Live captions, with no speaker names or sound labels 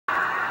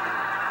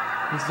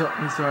He's throwing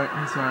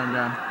him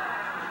down.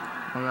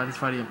 Oh god, he's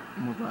fighting him.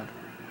 Oh god.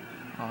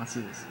 Oh, let's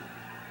see this.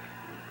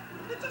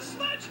 It's a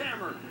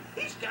sledgehammer.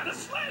 He's got a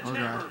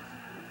sledgehammer. Oh god.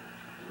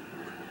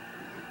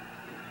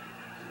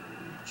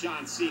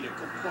 John Cena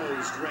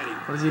composed, ready.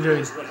 What is he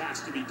doing? What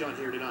has to be done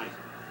here tonight?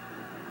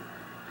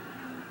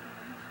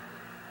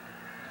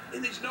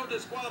 And there's no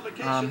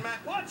disqualification,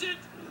 Matt. Watch it.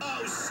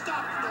 Oh,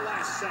 stop at the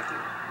last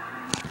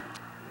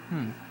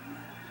second.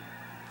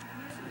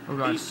 Oh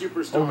god. These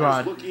superstars Oh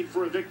god. looking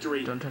for a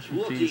victory. Don't touch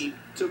me, please.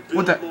 To build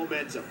What the?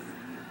 momentum.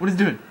 What is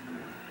he doing?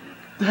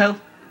 The hell?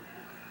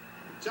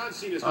 John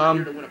Cena's not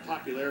here to win a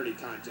popularity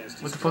contest.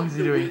 He's what the fuck is he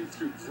come to doing? win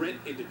through grit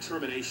and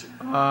determination.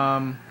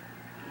 I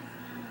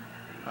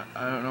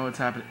don't know what's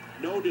happening.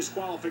 No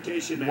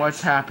disqualification match.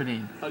 What's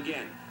happening?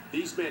 Again,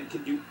 these men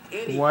can do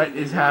anything. What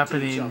is they want to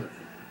each happening?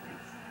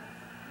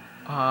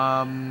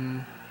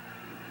 other.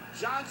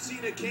 John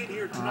Cena came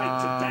here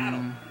tonight to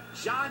battle.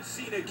 John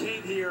Cena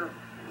came here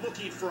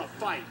looking for a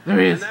fight. There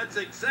he is. And that's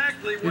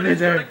exactly what he's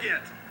going to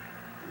get.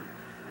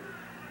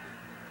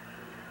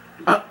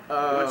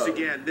 Once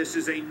again, this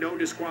is a no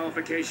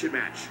disqualification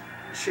match.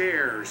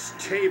 Chairs,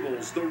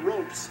 tables, the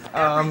ropes,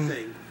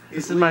 everything.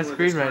 This is my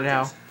screen right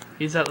now.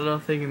 He's that little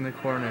thing in the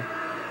corner.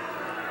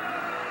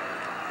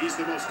 He's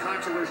the most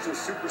controversial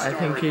superstar. I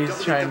think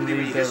he's trying to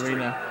leave the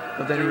arena,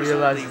 but then he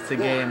realizes it's a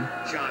game.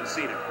 John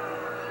Cena.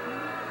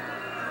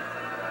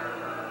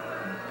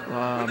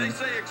 When they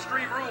say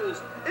extreme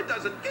rules, it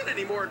doesn't get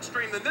any more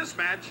extreme than this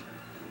match.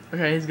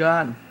 Okay, he's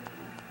gone.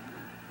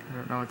 I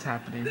don't know what's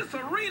happening. This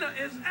arena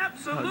is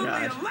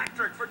absolutely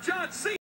electric for John Cena.